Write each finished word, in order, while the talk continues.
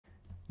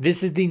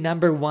This is the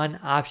 #1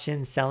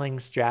 option selling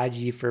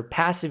strategy for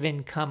passive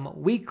income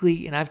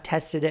weekly, and I've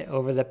tested it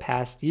over the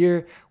past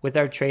year with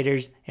our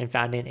traders and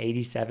found an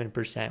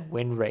 87%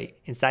 win rate.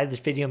 Inside this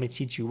video, I'm going to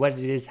teach you what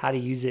it is, how to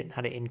use it, and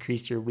how to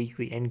increase your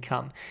weekly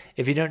income.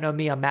 If you don't know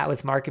me, I'm Matt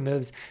with Market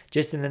Moves.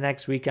 Just in the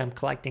next week, I'm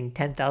collecting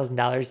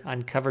 $10,000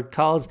 on covered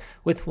calls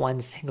with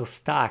one single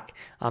stock.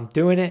 I'm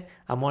doing it.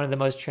 I'm one of the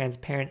most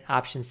transparent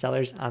option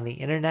sellers on the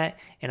internet,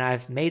 and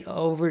I've made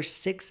over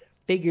 6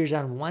 figures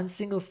on one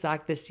single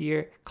stock this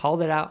year.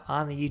 Called it out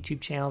on the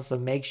YouTube channel, so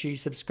make sure you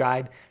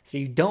subscribe so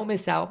you don't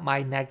miss out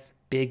my next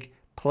big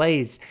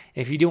plays.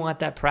 If you do want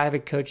that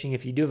private coaching,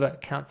 if you do have an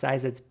account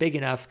size that's big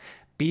enough,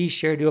 be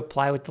sure to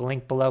apply with the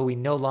link below. We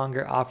no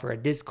longer offer a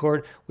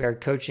Discord. We are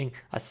coaching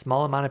a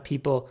small amount of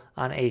people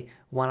on a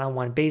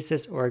one-on-one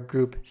basis or a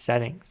group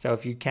setting. So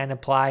if you can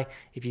apply,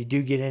 if you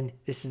do get in,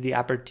 this is the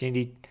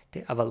opportunity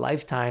of a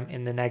lifetime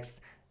in the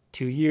next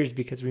 2 years,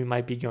 because we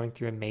might be going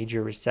through a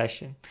major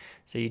recession.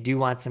 So you do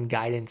want some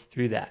guidance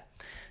through that.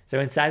 So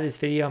inside this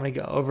video, I'm going to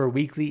go over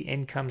weekly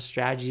income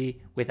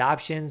strategy with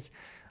options.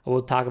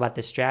 We'll talk about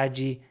the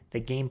strategy, the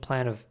game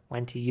plan of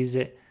when to use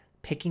it,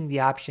 picking the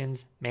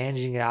options,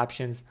 managing the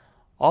options,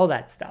 all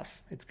that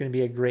stuff. It's going to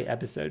be a great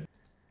episode.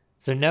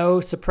 So no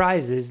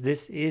surprises,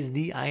 this is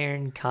the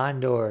Iron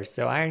Condor.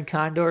 So Iron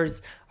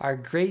Condors are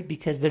great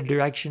because they're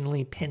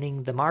directionally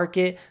pinning the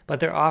market,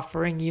 but they're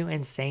offering you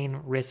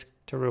insane risk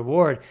to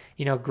reward.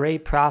 You know,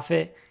 great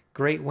profit,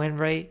 great win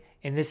rate.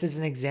 And this is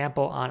an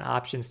example on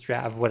option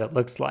strat of what it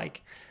looks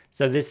like.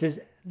 So this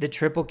is the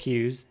triple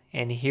Qs,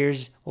 and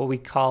here's what we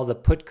call the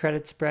put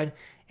credit spread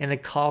and the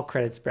call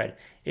credit spread.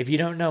 If you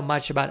don't know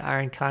much about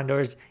Iron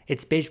Condors,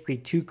 it's basically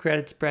 2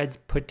 credit spreads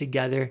put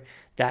together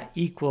that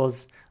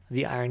equals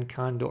the Iron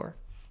Condor.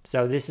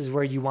 So this is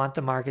where you want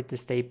the market to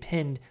stay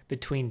pinned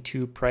between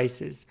 2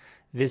 prices.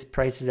 This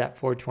price is at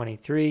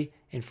 423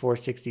 and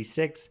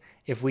 466.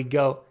 If we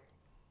go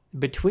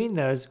between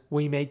those,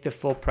 we make the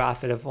full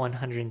profit of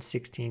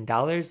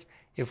 $116.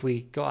 If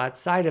we go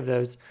outside of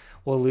those,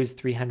 we'll lose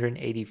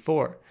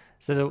 $384.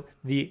 So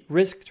the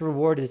risk to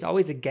reward is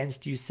always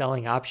against you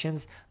selling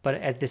options, but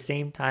at the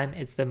same time,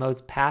 it's the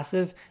most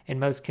passive and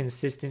most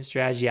consistent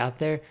strategy out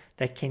there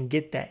that can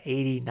get that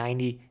 80,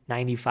 90,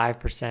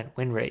 95%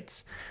 win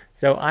rates.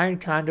 So Iron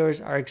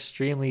Condors are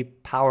extremely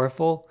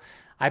powerful.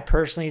 I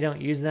personally don't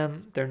use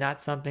them. They're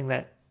not something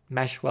that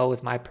mesh well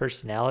with my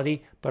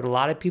personality, but a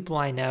lot of people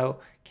I know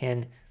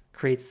can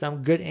create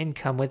some good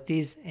income with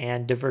these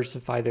and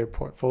diversify their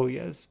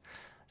portfolios.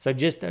 So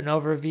just an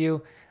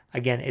overview.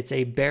 Again, it's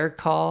a bear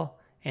call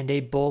and a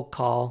bull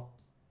call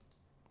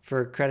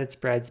for credit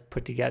spreads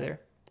put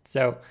together.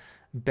 So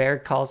bear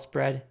call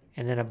spread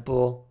and then a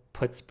bull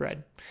put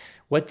spread.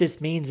 What this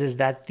means is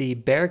that the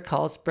bear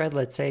call spread,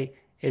 let's say,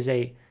 is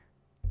a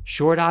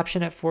short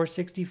option at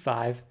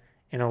 465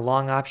 and a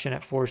long option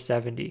at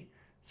 470.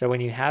 So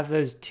when you have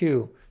those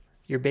two,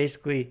 you're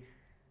basically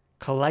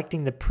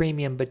collecting the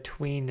premium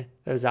between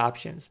those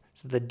options.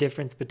 So the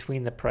difference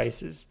between the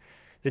prices.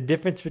 The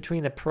difference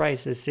between the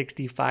price is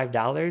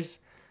 $65,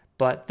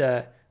 but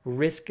the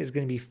risk is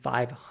going to be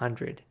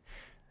 $500,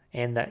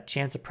 and the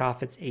chance of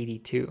profit's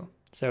 82.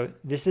 So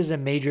this is a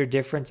major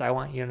difference I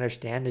want you to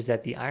understand, is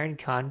that the Iron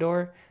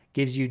Condor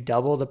gives you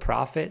double the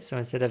profit. So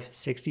instead of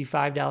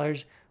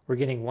 $65, we're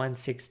getting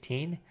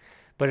 $116,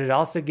 but it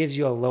also gives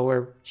you a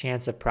lower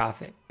chance of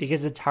profit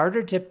because it's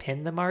harder to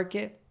pin the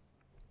market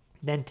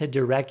than to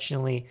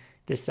directionally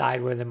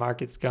decide where the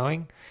market's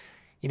going.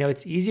 You know,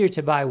 it's easier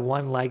to buy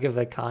one leg of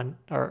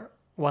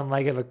one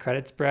leg of a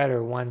credit spread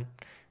or one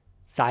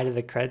side of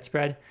the credit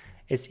spread.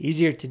 It's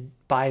easier to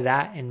buy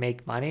that and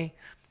make money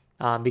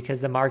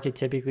because the market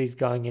typically is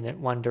going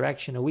in one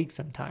direction a week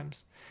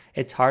sometimes.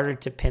 It's harder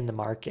to pin the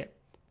market.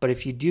 But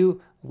if you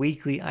do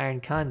weekly Iron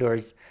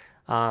Condors,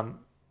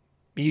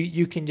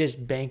 you can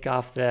just bank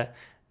off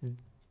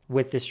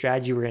with the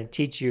strategy we're going to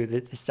teach you,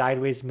 the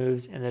sideways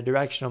moves and the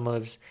directional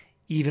moves,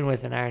 even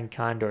with an Iron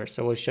Condor.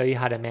 So we'll show you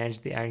how to manage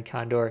the Iron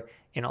Condor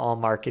in all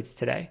markets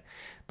today.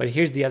 But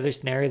here's the other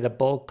scenario, the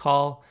bull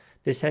call.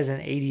 This has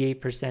an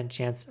 88%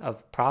 chance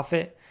of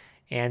profit,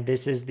 and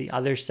this is the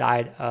other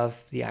side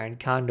of the Iron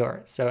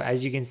Condor. So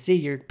as you can see,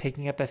 you're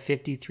picking up a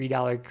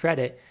 $53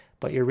 credit,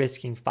 but you're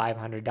risking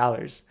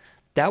 $500.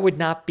 That would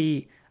not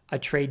be a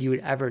trade you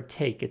would ever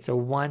take. It's a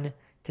 1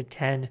 to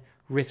 10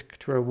 risk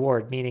to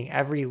reward, meaning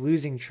every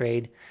losing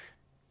trade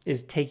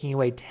is taking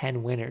away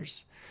 10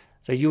 winners.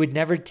 So you would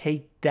never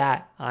take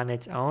that on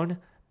its own.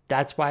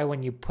 That's why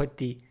when you put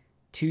the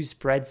 2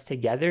 spreads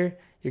together,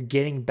 you're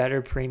getting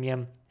better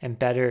premium and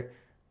better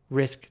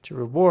risk to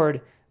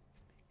reward,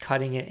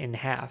 cutting it in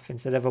half.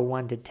 Instead of a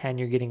 1 to 10,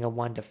 you're getting a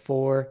 1 to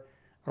 4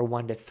 or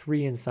 1 to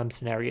 3 in some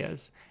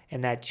scenarios.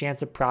 And that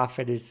chance of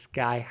profit is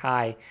sky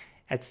high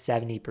at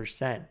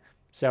 70%.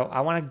 So I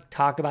want to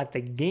talk about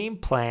the game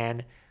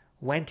plan,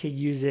 when to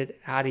use it,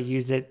 how to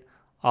use it,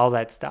 all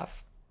that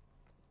stuff.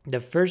 The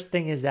first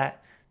thing is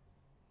that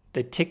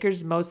the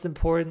ticker's most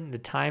important, the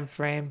time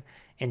frame,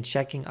 and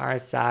checking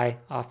RSI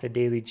off the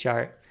daily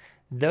chart.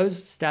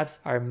 Those steps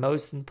are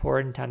most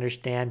important to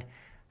understand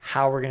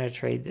how we're going to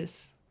trade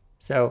this.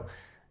 So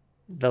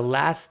the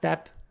last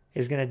step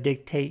is going to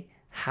dictate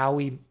how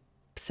we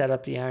set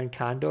up the iron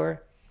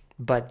condor,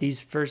 but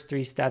these first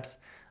 3 steps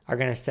are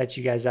going to set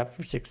you guys up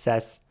for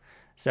success.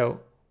 So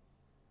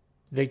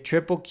the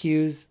triple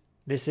Qs,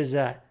 this is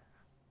a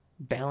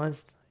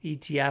balanced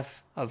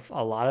ETF of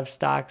a lot of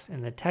stocks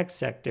in the tech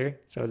sector,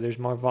 so there's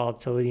more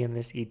volatility in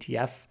this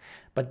ETF.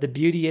 But the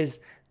beauty is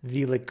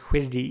the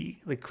liquidity.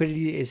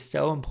 Liquidity is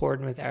so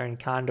important with iron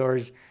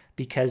condors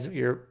because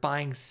you're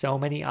buying so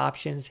many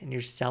options and you're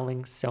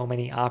selling so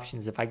many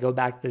options. If I go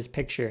back to this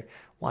picture,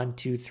 1,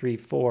 2, 3,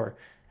 4,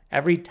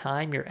 every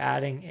time you're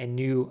adding a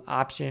new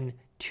option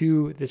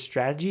to the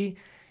strategy,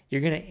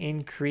 you're going to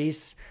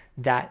increase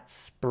that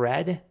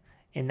spread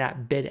in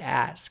that bid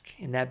ask.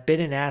 And that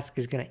bid and ask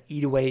is going to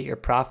eat away at your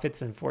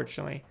profits,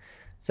 unfortunately.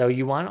 So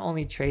you want to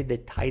only trade the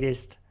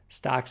tightest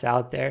stocks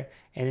out there,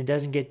 and it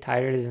doesn't get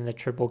tighter than the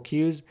triple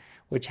Qs,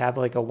 which have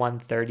like a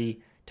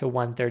 130 to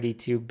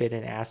 132 bid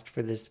and ask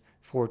for this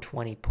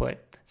 420 put.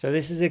 So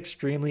this is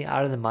extremely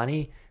out of the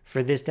money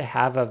for this to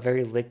have a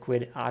very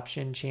liquid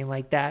option chain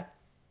like that.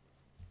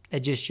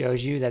 It just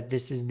shows you that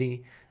this is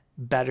the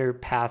better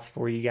path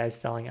for you guys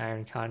selling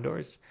iron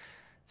condors.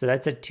 So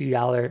that's a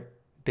 $2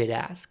 bid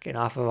ask, and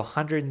off of a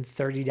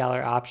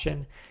 $130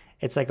 option,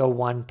 it's like a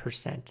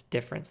 1%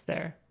 difference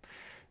there.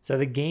 So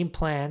the game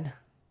plan,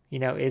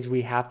 is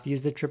we have to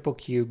use the triple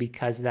Q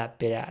because of that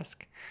bid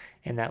ask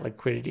and that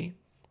liquidity.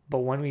 But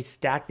when we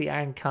stack the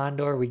iron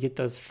condor, we get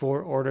those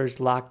 4 orders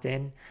locked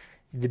in.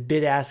 The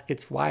bid ask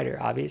gets wider,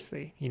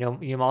 obviously.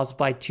 You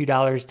multiply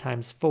 $2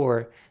 times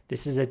 4,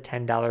 this is a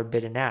 $10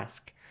 bid and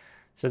ask.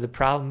 So the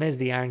problem is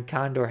the iron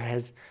condor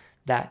has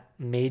that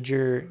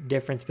major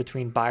difference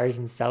between buyers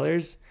and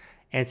sellers,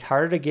 and it's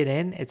harder to get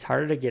in, it's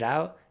harder to get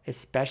out,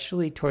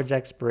 especially towards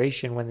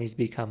expiration when these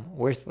become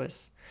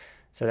worthless.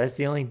 So that's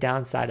the only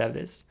downside of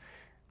this.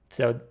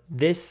 So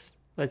this,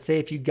 let's say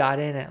if you got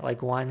in at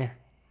like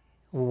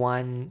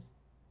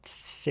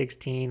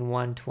 116,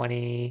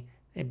 120,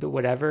 but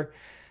whatever,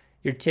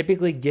 you're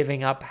typically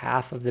giving up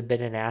half of the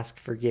bid and ask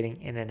for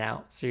getting in and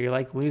out. So you're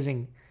like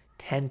losing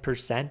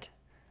 10%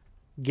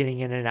 getting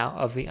in and out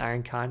of the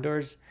iron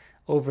condors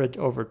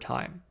over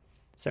time.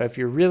 So if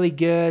you're really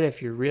good,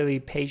 if you're really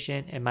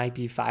patient, it might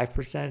be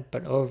 5%,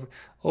 but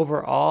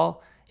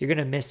overall, you're going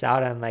to miss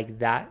out on like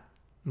that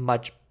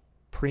much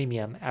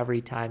premium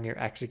every time you're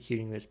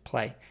executing this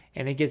play.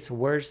 And it gets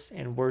worse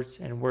and worse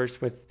and worse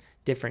with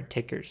different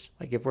tickers.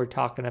 Like if we're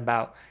talking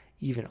about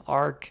even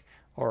ARK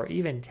or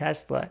even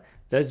Tesla,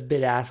 those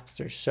bid asks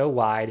are so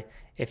wide.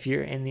 If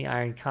you're in the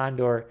iron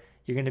condor,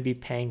 you're going to be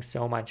paying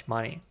so much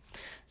money.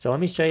 So let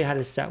me show you how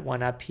to set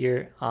one up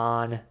here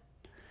on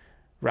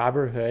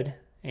Robinhood,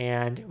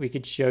 and we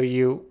could show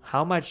you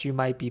how much you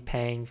might be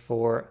paying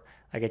for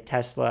like a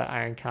Tesla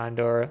iron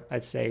condor,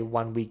 let's say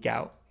 1 week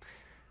out.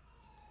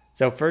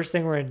 So first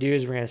thing we're going to do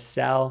is we're going to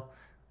sell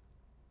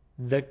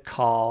the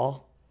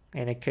call,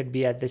 and it could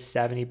be at the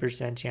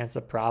 70% chance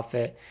of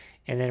profit.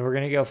 And then we're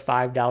going to go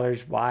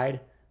 $5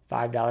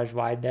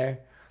 wide there.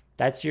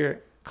 That's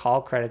your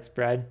call credit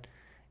spread,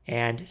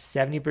 and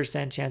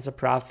 70% chance of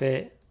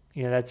profit.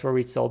 That's where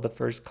we sold the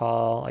first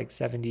call, like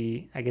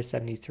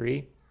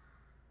 73.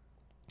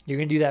 You're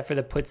going to do that for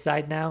the put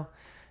side now.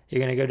 You're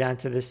going to go down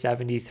to the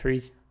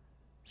 73,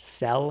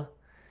 sell,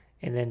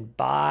 and then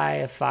buy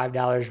a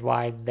 $5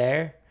 wide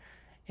there.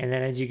 And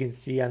then as you can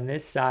see on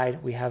this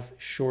side, we have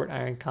short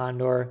iron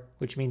condor,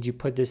 which means you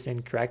put this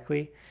in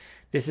correctly.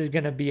 This is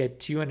going to be a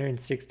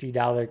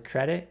 $260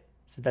 credit.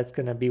 So that's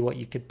going to be what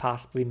you could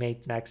possibly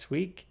make next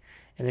week.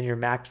 And then your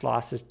max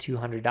loss is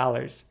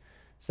 $200.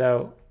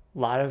 So a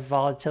lot of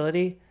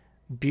volatility,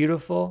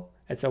 beautiful.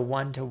 It's a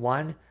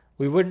 1-to-1.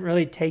 We wouldn't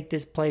really take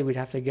this play. We'd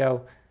have to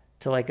go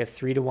to like a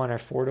 3-to-1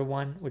 or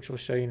 4-to-1, which we'll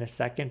show you in a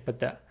second.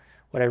 But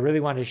what I really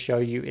want to show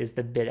you is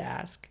the bid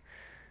ask.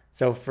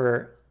 So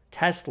for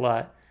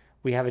Tesla,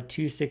 we have a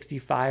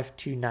 265,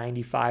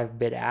 295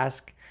 bid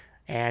ask,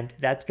 and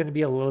that's going to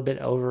be a little bit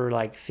over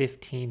like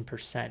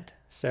 15%.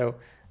 So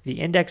the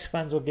index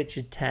funds will get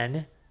you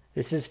 10.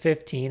 This is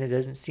 15. It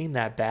doesn't seem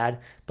that bad,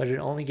 but it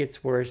only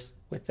gets worse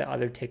with the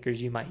other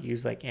tickers you might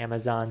use like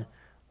Amazon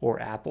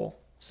or Apple.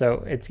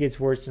 So it gets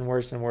worse and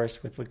worse and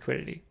worse with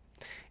liquidity.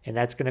 And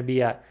that's going to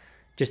be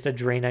just a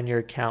drain on your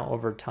account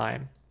over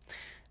time.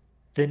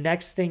 The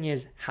next thing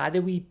is, how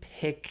do we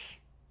pick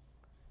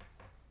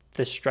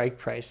the strike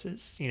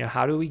prices?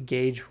 How do we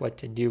gauge what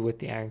to do with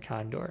the iron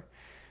condor?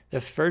 The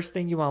first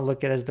thing you want to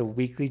look at is the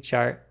weekly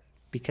chart,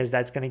 because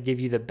that's going to give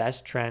you the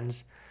best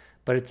trends,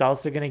 but it's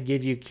also going to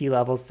give you key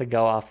levels to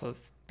go off of,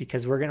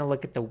 because we're going to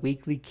look at the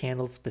weekly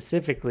candle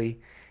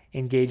specifically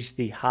and gauge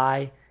the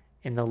high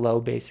and the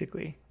low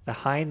basically. The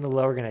high and the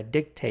low are going to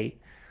dictate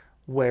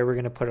where we're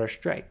going to put our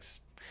strikes.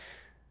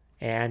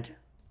 And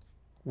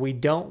we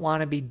don't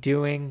want to be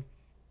doing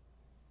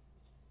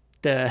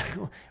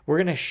we're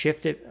going to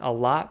shift it a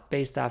lot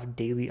based off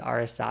daily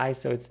RSI.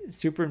 So it's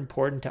super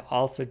important to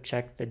also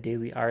check the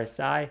daily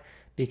RSI,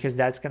 because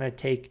that's going to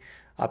take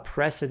a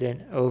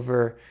precedent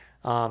over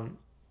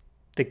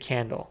the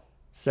candle.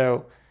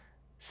 So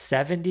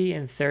 70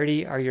 and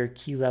 30 are your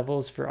key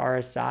levels for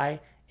RSI.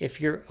 If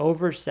you're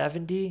over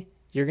 70,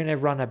 you're going to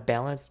run a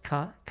balanced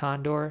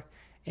condor.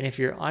 And if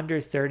you're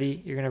under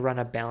 30, you're going to run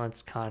a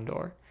balanced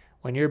condor.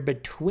 When you're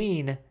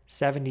between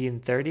 70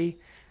 and 30,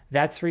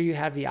 that's where you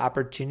have the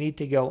opportunity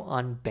to go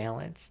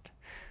unbalanced.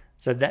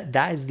 So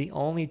that is the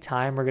only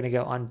time we're going to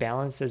go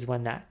unbalanced, is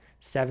when that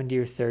 70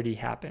 or 30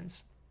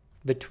 happens,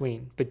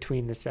 between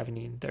the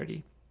 70 and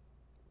 30.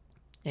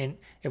 And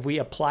if we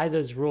apply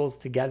those rules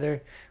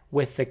together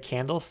with the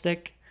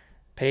candlestick,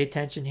 pay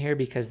attention here,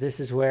 because this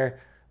is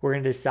where we're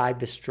going to decide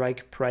the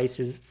strike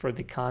prices for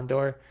the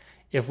condor.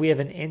 If we have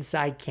an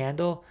inside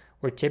candle,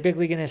 we're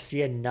typically going to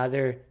see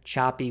another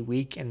choppy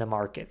week in the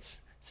markets.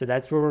 So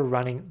that's where we're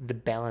running the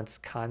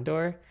balanced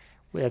condor.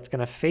 That's going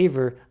to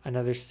favor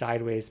another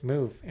sideways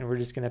move, and we're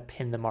just going to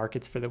pin the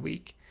markets for the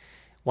week.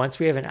 Once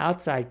we have an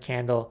outside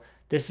candle,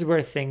 this is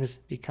where things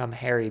become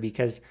hairy,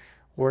 because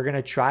we're going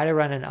to try to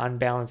run an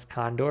unbalanced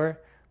condor,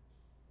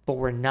 but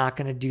we're not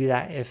going to do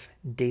that if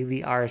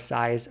daily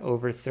RSI is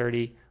over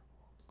 30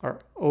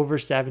 or over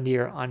 70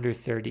 or under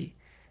 30.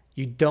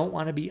 You don't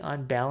want to be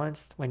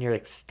unbalanced when you're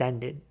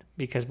extended,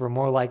 because we're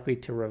more likely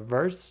to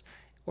reverse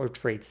or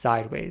trade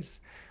sideways.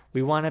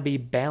 We want to be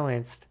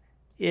balanced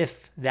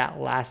if that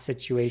last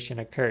situation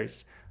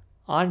occurs.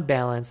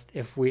 Unbalanced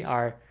if we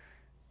are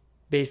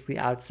basically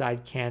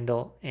outside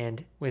candle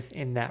and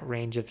within that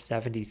range of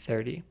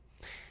 70-30.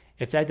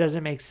 If that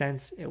doesn't make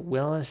sense, it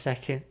will in a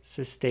second,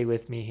 so stay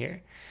with me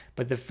here.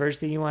 But the first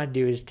thing you want to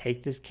do is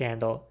take this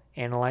candle,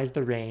 analyze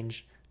the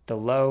range, the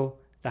low,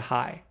 the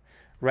high.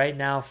 Right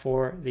now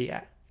for the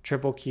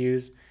triple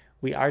Qs,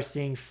 we are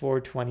seeing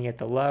 420 at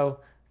the low,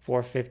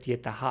 450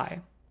 at the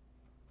high.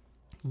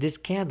 This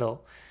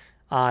candle,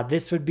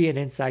 this would be an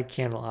inside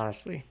candle,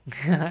 honestly.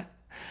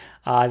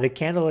 The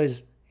candle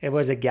it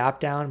was a gap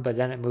down, but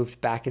then it moved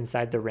back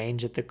inside the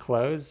range at the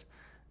close.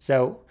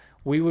 So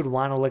we would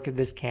want to look at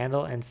this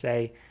candle and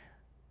say,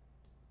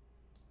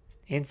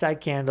 inside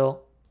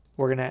candle,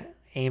 we're going to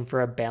aim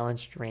for a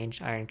balanced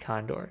range iron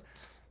condor.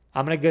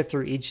 I'm going to go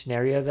through each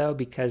scenario though,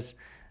 because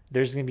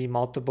there's going to be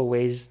multiple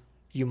ways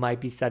you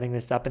might be setting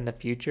this up in the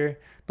future.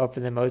 But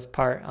for the most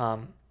part,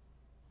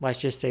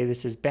 let's just say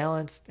this is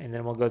balanced, and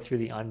then we'll go through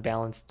the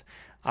unbalanced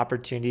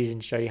opportunities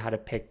and show you how to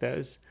pick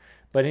those.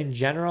 But in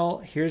general,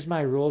 here's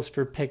my rules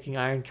for picking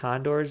iron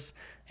condors,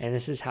 and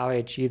this is how I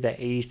achieve that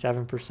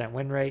 87%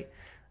 win rate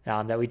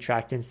that we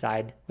tracked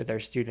inside with our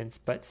students.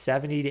 But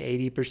 70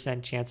 to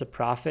 80% chance of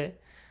profit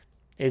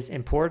is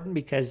important,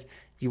 because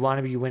you want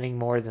to be winning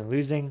more than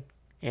losing.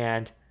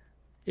 And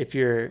if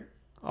you're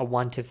a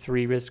 1 to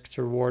 3 risk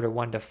to reward or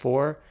 1 to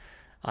 4,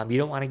 you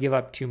don't want to give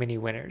up too many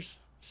winners.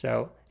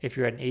 So if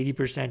you're at an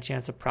 80%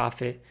 chance of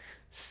profit,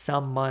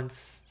 some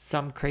months,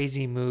 some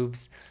crazy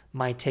moves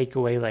might take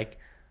away like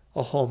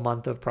a whole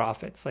month of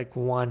profits. Like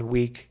 1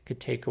 week could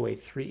take away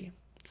 3.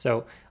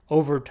 So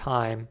over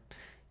time,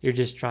 you're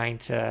just trying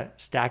to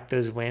stack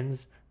those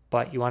wins,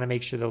 but you want to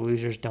make sure the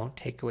losers don't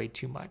take away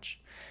too much.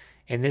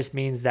 And this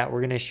means that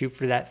we're going to shoot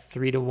for that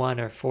 3-to-1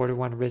 or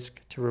 4-to-1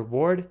 risk to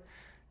reward.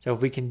 So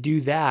if we can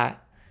do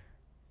that,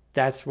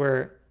 that's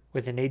where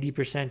with an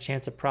 80%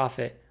 chance of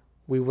profit,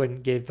 we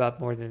wouldn't give up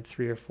more than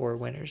 3 or 4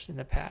 winners in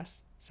the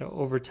past. So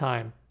over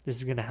time, this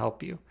is going to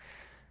help you.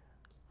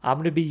 I'm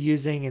going to be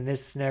using, in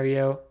this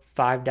scenario,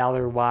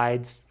 $5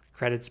 wides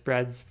credit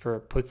spreads for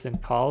puts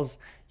and calls.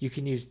 You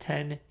can use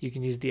 10, you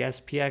can use the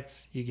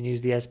SPX, you can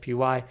use the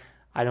SPY.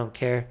 I don't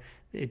care.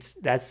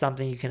 That's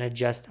something you can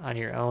adjust on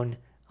your own,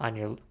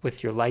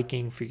 with your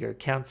liking for your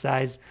account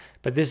size.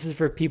 But this is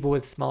for people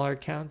with smaller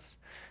accounts.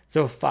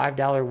 So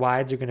 $5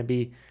 wides are going to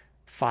be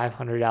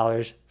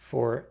 $500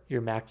 for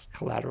your max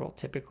collateral,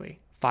 typically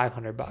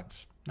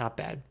 $500, not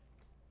bad.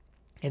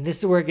 And this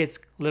is where it gets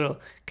a little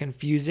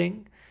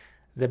confusing,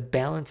 the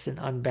balanced and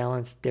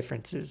unbalanced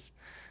differences.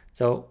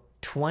 So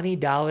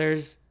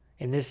 $20,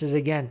 and this is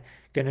again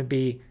going to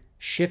be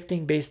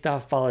shifting based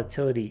off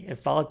volatility.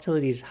 If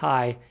volatility is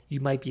high, you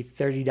might be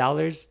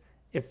 $30.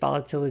 If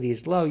volatility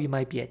is low, you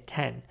might be at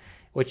 10.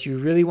 What you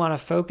really want to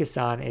focus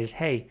on is,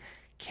 hey,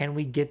 can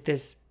we get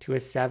this to a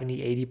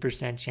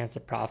 70-80% chance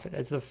of profit?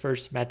 That's the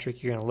first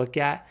metric you're going to look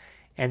at.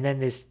 And then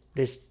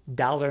this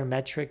dollar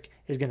metric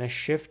is going to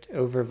shift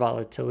over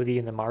volatility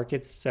in the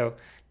markets. So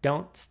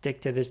don't stick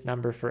to this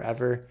number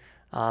forever.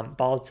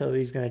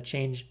 Volatility is going to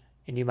change,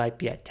 and you might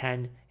be at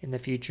 10 in the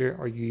future,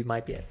 or you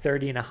might be at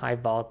 30 in a high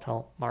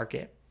volatile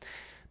market.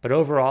 But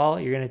overall,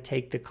 you're going to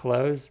take the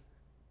close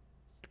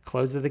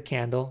of the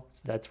candle.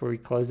 So that's where we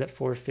closed at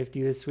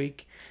 450 this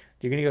week.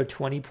 You're going to go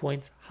 20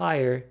 points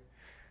higher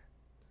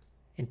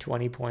and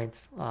 20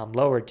 points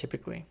lower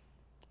typically.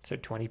 So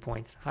 20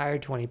 points higher,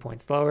 20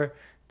 points lower.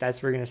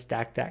 That's where we're going to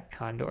stack that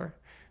condor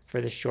for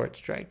the short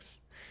strikes.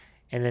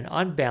 And then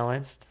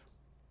unbalanced,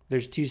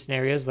 there's 2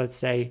 scenarios. Let's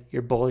say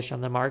you're bullish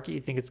on the market. You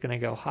think it's going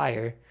to go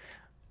higher.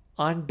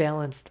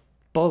 Unbalanced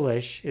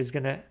bullish is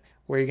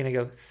where you're going to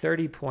go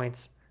 30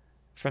 points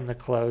from the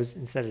close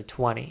instead of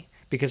 20,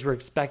 because we're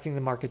expecting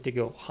the market to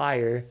go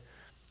higher.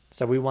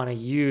 So we want to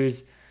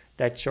use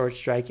that short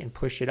strike and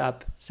push it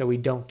up so we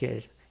don't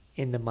get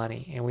in the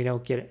money and we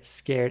don't get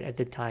scared at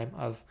the time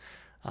of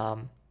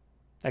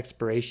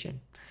expiration.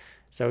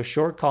 So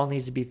short call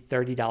needs to be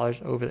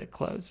 $30 over the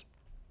close.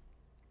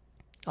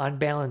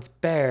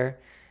 Unbalanced bear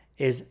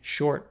is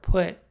short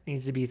put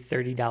needs to be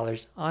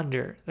 $30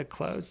 under the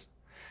close.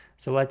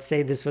 So let's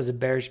say this was a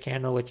bearish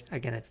candle, which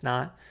again, it's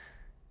not.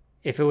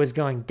 If it was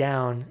going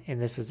down and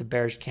this was a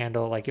bearish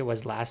candle like it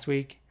was last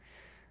week,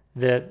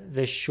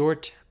 the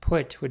short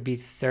put would be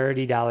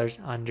 $30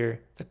 under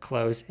the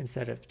close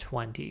instead of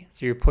 20.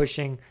 So you're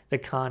pushing the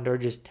condor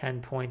just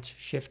 10 points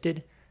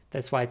shifted.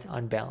 That's why it's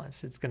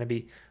unbalanced. It's going to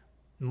be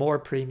more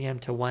premium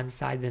to one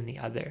side than the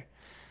other.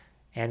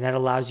 And that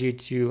allows you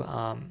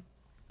to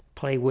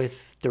play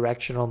with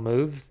directional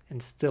moves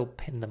and still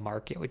pin the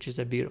market, which is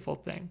a beautiful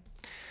thing.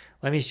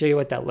 Let me show you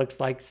what that looks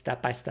like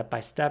step by step by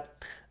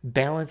step.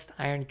 Balanced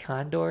iron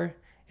condor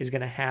is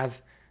going to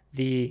have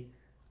the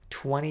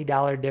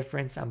 $20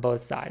 difference on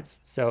both sides.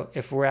 So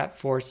if we're at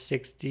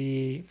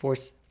 460,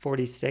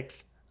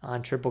 446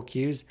 on triple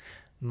Qs,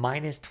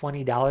 minus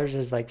 $20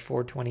 is like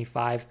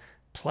 425,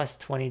 plus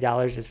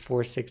 $20 is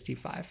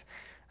 465.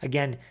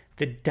 Again,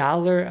 the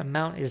dollar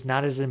amount is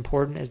not as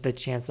important as the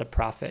chance of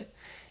profit.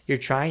 You're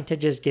trying to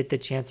just get the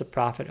chance of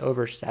profit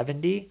over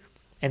 70,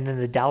 and then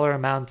the dollar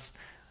amounts,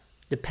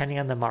 depending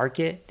on the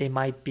market, they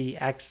might be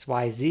X,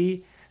 Y,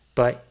 Z,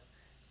 but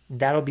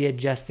that'll be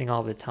adjusting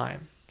all the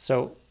time.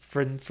 So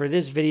for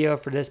this video,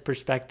 for this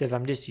perspective,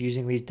 I'm just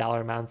using these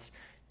dollar amounts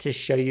to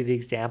show you the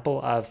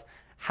example of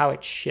how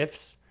it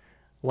shifts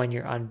when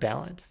you're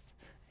unbalanced.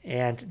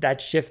 And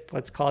that shift,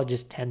 let's call it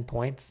just 10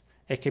 points.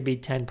 It could be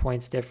 10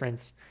 points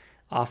difference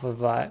off of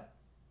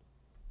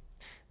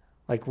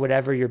like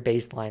whatever your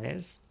baseline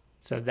is.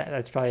 So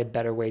that's probably a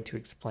better way to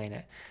explain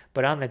it.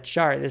 But on the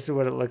chart, this is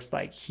what it looks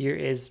like. Here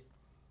is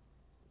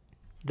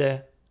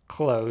the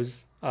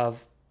close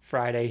of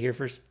Friday here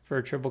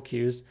for triple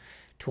Qs.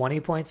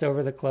 20 points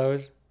over the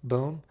close,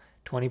 boom.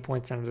 20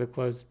 points under the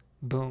close,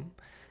 boom.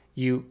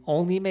 You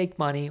only make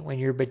money when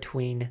you're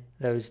between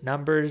those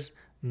numbers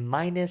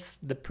minus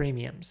the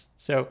premiums.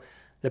 So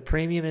the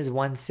premium is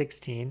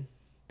 116.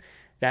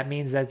 That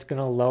means that's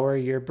going to lower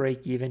your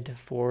break even to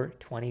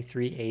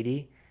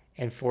 423.80,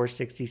 and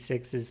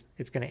 466 is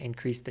it's going to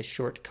increase the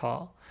short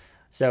call.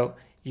 So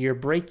your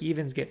break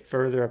evens get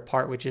further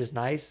apart, which is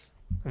nice,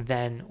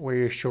 than where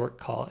your short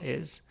call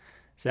is.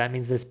 So that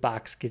means this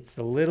box gets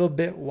a little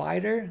bit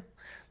wider,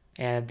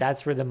 and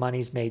that's where the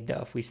money's made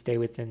though, if we stay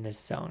within this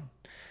zone.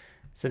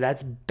 So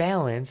that's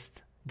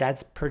balanced.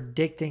 That's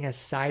predicting a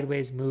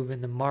sideways move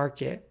in the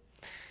market.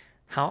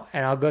 And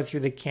I'll go through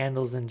the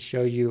candles and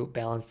show you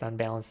balanced,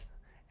 unbalanced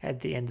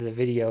at the end of the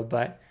video,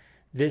 but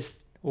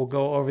this will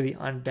go over the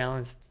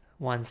unbalanced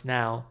ones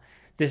now.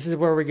 This is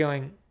where we're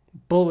going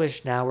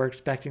bullish now. We're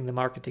expecting the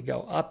market to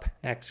go up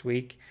next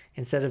week.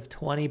 Instead of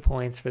 20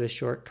 points for the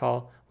short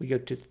call, we go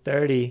to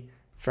 30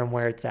 from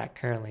where it's at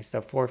currently.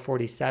 So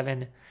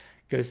 447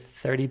 goes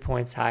 30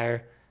 points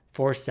higher,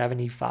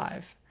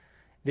 475.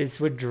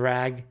 This would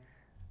drag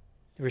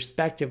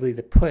respectively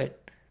the put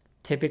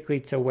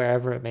typically to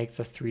wherever it makes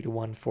a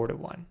 3-to-1,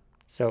 4-to-1.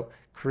 So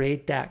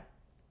create that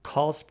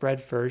call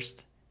spread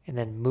first and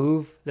then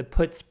move the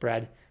put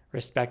spread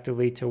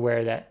respectively to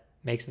where that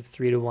makes a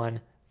 3-to-1,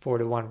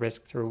 4-to-1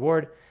 risk to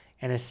reward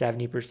and a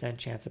 70%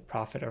 chance of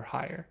profit or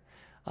higher.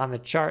 On the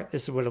chart,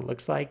 this is what it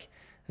looks like.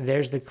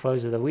 There's the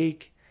close of the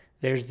week.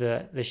 There's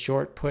the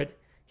short put.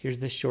 Here's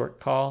the short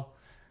call.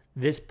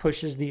 This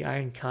pushes the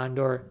iron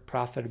condor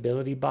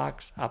profitability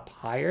box up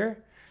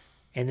higher.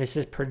 And this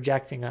is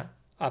projecting a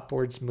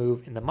upwards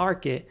move in the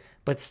market,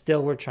 but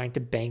still we're trying to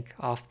bank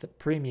off the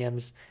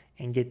premiums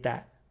and get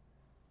that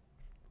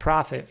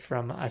profit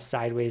from a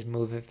sideways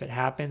move if it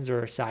happens,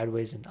 or a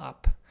sideways and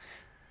up.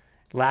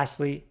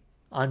 Lastly,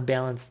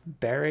 unbalanced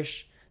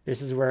bearish.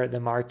 This is where the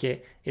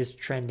market is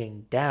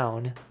trending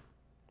down.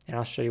 And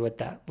I'll show you what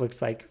that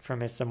looks like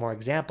from some more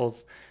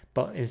examples.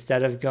 But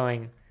instead of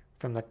going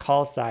from the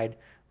call side,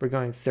 we're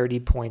going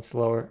 30 points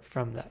lower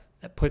from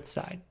the put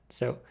side.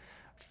 So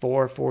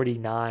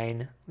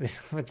 449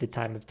 with the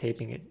time of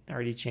taping, it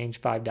already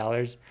changed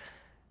 $5.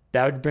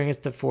 That would bring us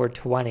to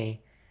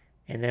 420.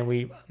 And then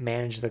we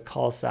manage the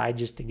call side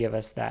just to give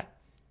us that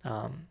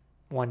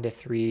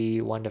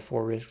 1-to-3,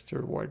 1-to-4 risk to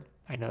reward.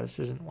 I know this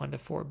isn't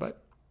 1-to-4,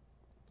 but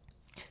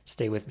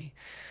stay with me.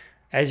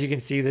 As you can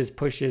see, this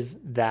pushes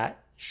that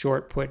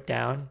short put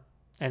down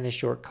and the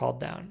short call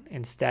down.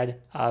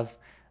 Instead of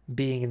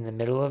being in the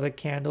middle of the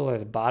candle or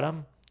the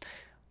bottom,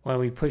 when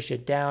we push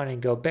it down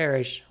and go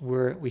bearish,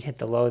 we hit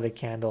the low of the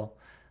candle,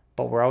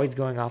 but we're always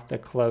going off the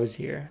close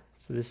here.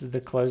 So this is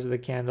the close of the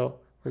candle.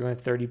 We're going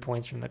 30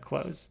 points from the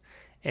close.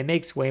 It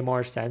makes way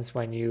more sense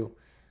when you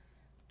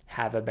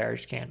have a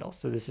bearish candle.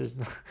 So this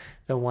is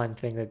the one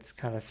thing that's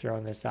kind of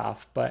throwing this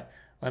off. But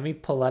let me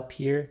pull up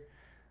here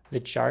the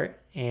chart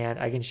and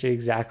I can show you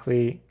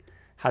exactly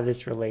how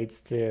this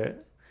relates to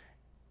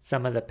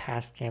some of the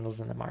past candles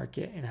in the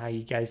market and how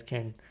you guys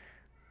can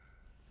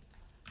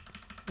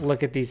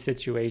look at these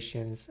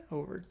situations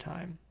over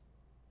time.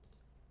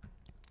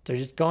 So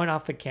just going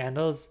off of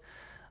candles,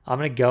 I'm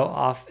going to go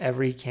off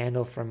every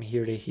candle from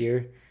here to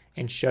here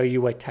and show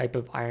you what type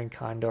of iron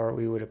condor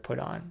we would have put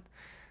on.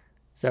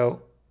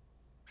 So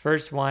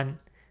first one,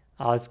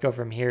 let's go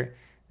from here.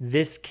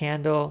 This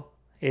candle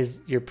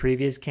is your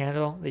previous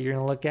candle that you're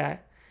going to look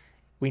at.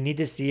 We need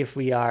to see if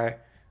we are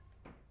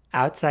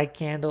outside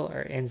candle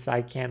or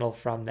inside candle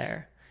from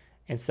there.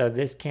 And so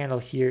this candle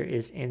here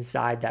is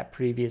inside that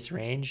previous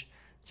range.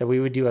 So we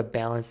would do a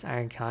balanced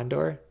iron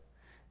condor.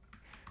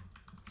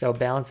 So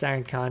balanced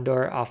iron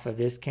condor off of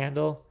this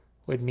candle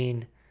would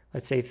mean,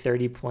 let's say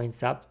 30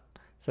 points up.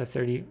 So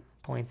 30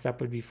 points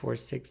up would be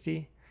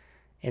 460.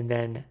 And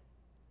then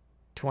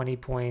 20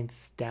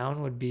 points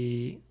down would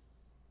be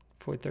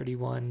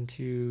 431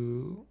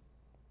 to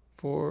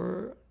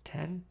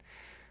 410.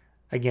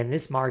 Again,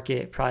 this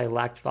market probably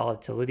lacked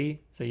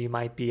volatility. So you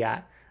might be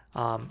at,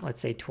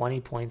 let's say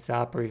 20 points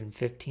up or even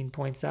 15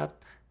 points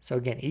up. So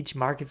again, each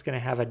market's going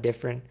to have a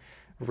different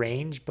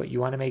range, but you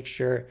want to make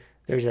sure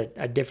there's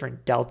a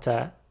different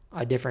delta,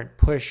 a different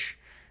push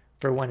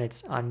for when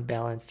it's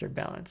unbalanced or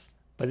balanced.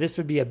 But this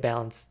would be a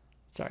balance.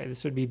 Sorry,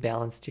 this would be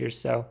balanced here.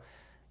 So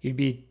you'd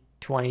be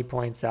 20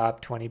 points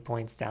up, 20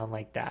 points down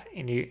like that.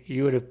 And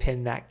you would have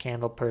pinned that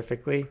candle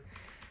perfectly.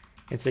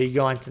 And so you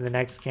go on to the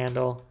next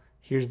candle.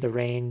 Here's the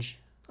range.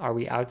 Are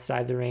we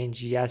outside the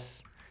range?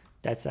 Yes,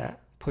 that's a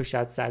push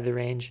outside the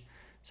range.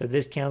 So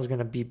this candle is going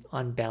to be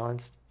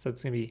unbalanced. So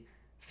it's going to be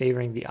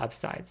favoring the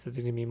upside. So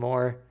there's going to be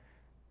more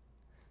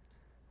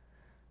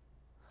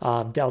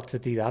delta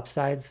to the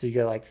upside. So you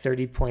go like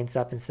 30 points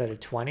up instead of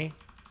 20.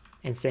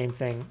 And same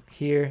thing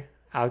here,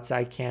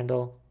 outside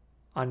candle,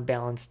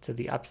 unbalanced to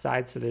the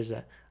upside. So there's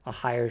a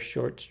higher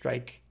short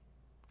strike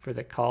for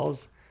the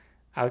calls.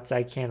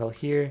 Outside candle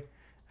here,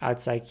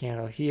 outside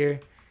candle here.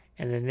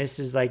 And then this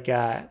is like,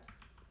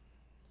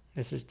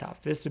 this is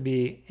tough. This would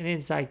be an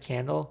inside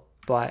candle,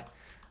 but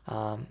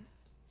kind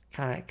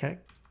of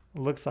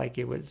looks like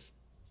it was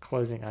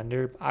closing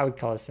under. I would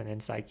call this an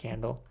inside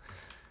candle.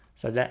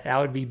 So that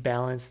would be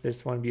balanced.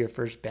 This one would be your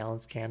first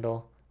balanced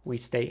candle. We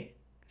stay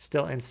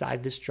still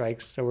inside the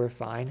strikes, so we're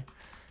fine.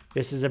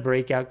 This is a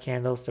breakout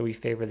candle, so we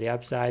favor the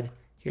upside.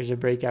 Here's a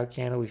breakout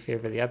candle, we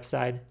favor the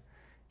upside.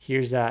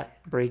 Here's a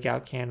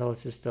breakout candle.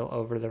 This is still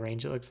over the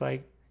range, it looks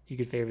like. You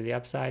could favor the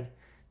upside.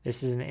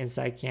 This is an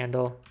inside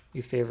candle.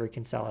 We favor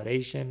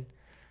consolidation.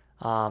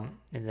 And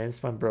then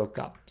this one broke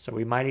up. So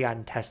we might have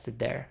gotten tested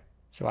there.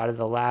 So out of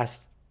the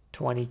last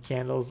 20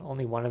 candles,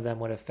 only one of them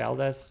would have failed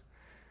us.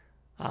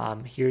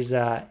 Here's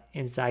a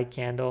inside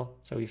candle.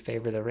 So we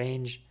favor the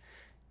range.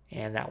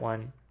 And that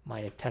one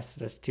might have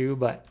tested us too.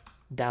 But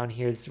down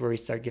here, this is where we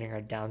start getting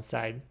our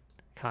downside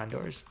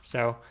condors.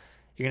 So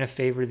you're going to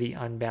favor the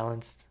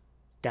unbalanced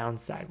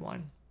downside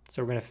one.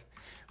 So we're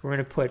going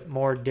to put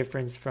more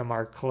difference from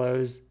our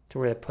close to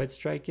where the put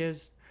strike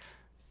is.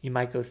 You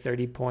might go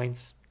 30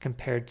 points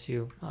compared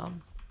to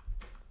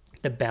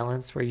the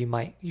balance where you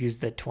might use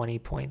the 20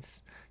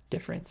 points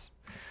difference.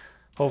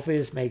 Hopefully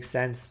this makes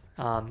sense.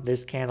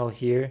 This candle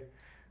here,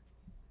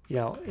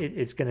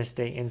 it's going to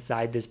stay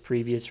inside this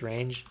previous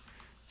range.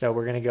 So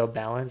we're going to go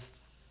balanced.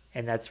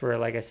 And that's where,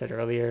 like I said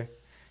earlier,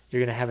 you're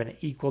going to have an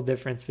equal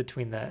difference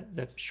between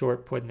the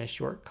short put and the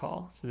short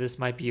call. So this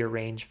might be your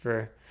range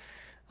for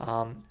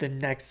the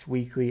next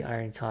weekly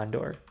iron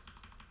condor.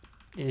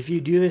 And if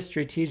you do this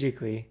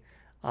strategically,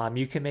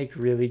 you can make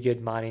really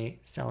good money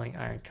selling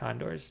iron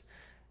condors.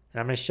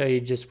 And I'm going to show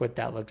you just what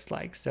that looks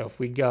like. So if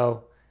we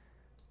go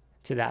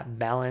to that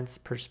balance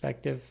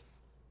perspective,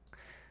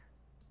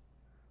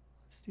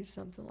 let's do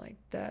something like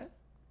that.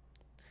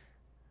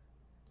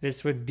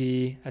 This would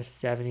be a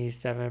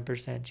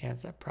 77%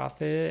 chance of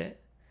profit.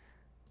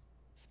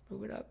 Let's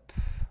move it up.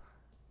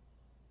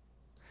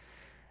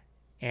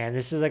 And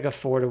this is like a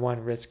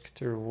 4-to-1 risk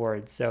to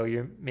reward. So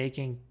you're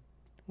making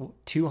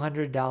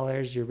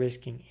 $200, you're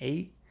risking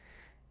 $8.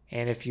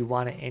 And if you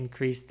want to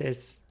increase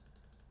this,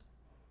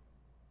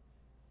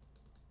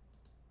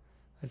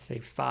 let's say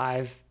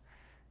 5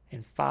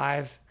 and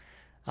 5,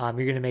 you're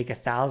going to make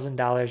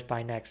 $1,000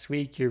 by next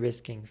week. You're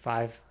risking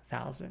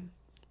 $5,000.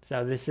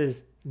 So this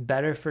is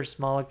better for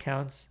small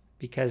accounts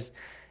because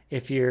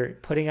if you're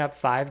putting up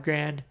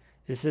 $5,000,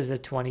 this is a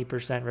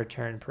 20%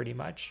 return pretty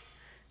much.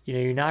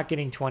 You're not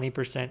getting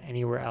 20%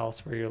 anywhere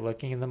else where you're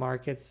looking in the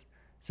markets.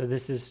 So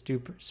this is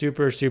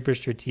super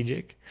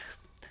strategic.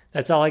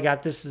 That's all I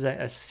got. This is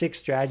a 6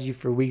 strategy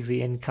for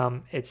weekly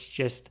income. It's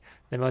just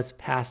the most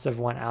passive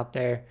one out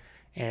there,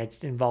 and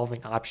it's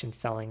involving option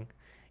selling,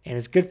 and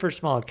it's good for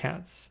small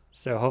accounts.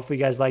 So hopefully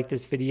you guys like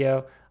this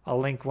video. I'll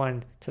link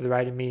one to the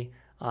right of me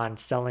on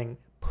selling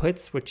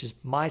puts, which is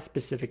my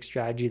specific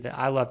strategy that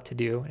I love to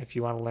do. If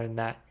you want to learn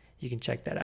that, you can check that out.